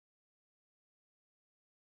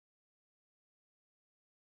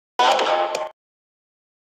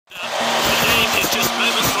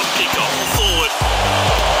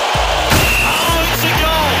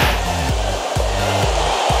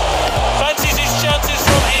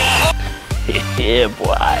Yeah,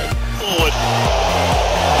 boy. Forward.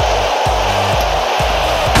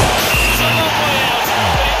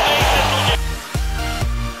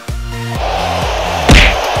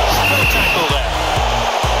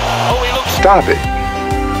 Stop it.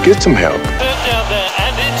 Get some help. Down there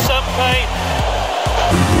and in some pain.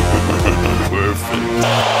 Perfect.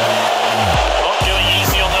 Not going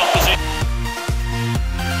easy on the opposition.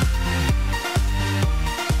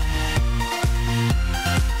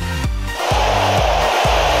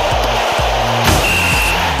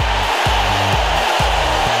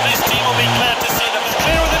 This team will be glad to see them. It's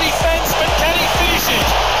clear of the defence, but can he finish it?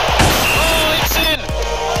 Oh, it's in.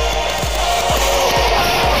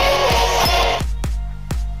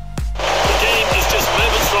 The game is just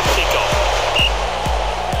moments from kickoff.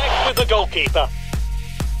 Back with the goalkeeper.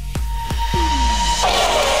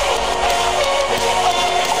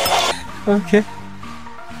 Okay.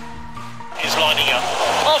 Is lining up.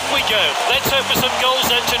 Off we go. Let's hope for some goals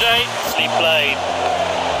then today. Nicely played.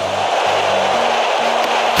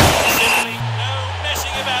 Simply no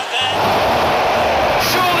messing about there.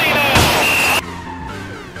 Surely now.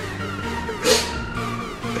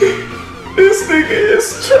 This nigga is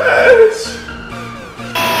trash.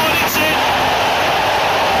 Oh, it's in.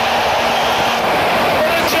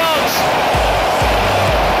 What a chance.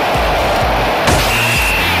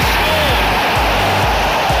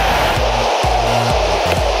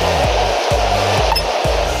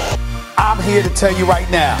 I'm here to tell you right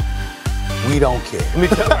now, we don't care. Let me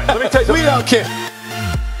tell you. We don't care.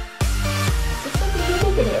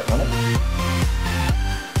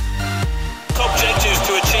 Objectives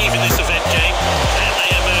to achieve in this event game, and they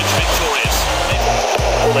emerge victorious.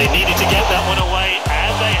 Well, they needed to get that one away,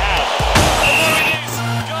 and they have. And there it is,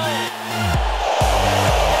 goal!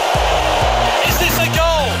 Is this a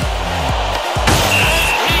goal?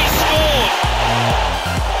 And he scored!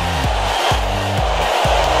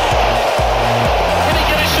 Can he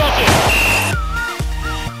get a shot in?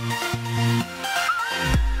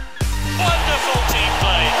 Wonderful team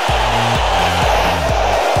play.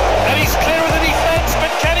 And he's clear of the defence,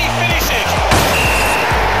 but can he finish it?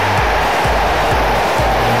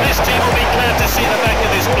 This team will be glad to see the back of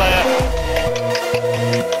this player.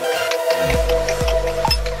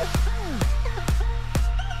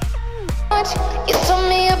 You told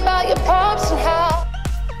me about your pops and how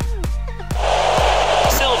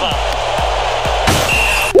Silva.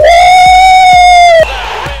 That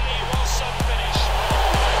really was some finish.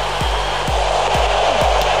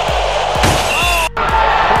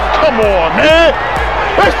 Come on, man.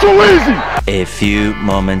 That's too easy. A few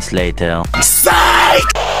moments later. Psych!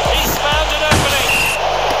 He's found an opening.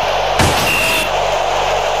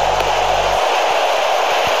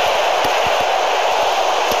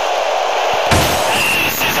 And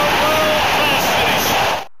this is a world-class finish.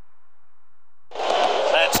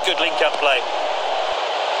 That's good link-up play.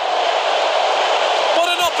 What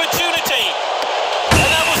an opportunity! And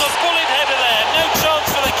that was a bullet header there. No chance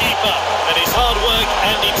for the keeper. And his hard work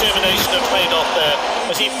and determination have paid off there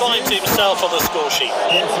as he finds himself on the score sheet.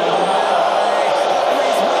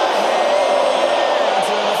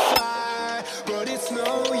 But it's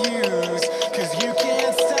no use, 'cause you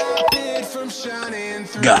can't stop it from shining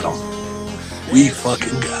through. Got him. We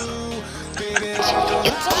fucking got him.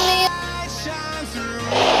 you told me Shine through.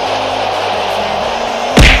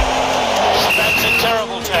 That's a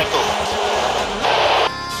terrible tackle.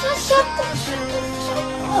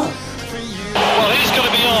 Well, he's going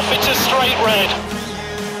to be off. It's a straight red.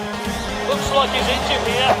 Looks like he's injured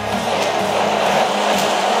here.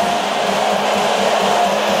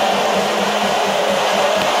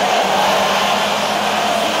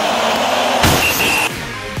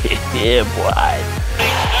 Yeah, boy.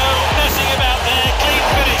 No messing about there. Clean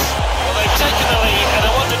finish. Well, they've taken the lead, and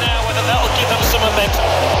I wonder now whether that'll give them some momentum.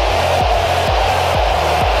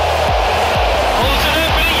 Oh, there's an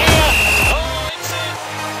opening here. Oh, it's in.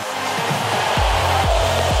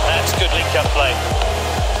 That's good link-up play.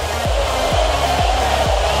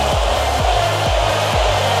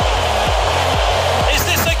 Is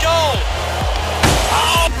this a goal?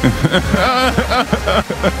 Oh!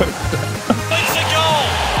 It's a goal.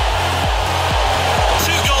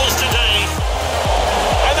 2 goals today.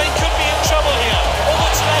 And they could be in trouble here. All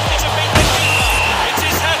that's left is a big keeper. It's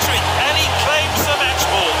his hat-trick, and he claims the match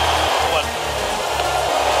ball. One.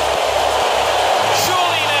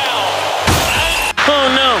 Surely now. And Oh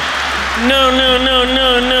no. No, no, no,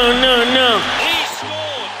 no, no, no, no. he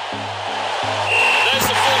scored. There's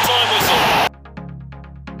the full-time whistle.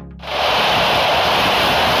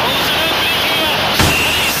 Oh, there's an opening here.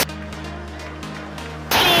 And he's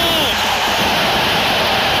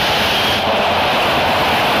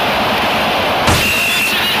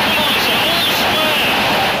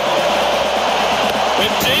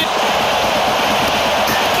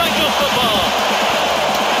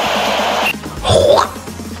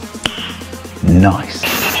Nice.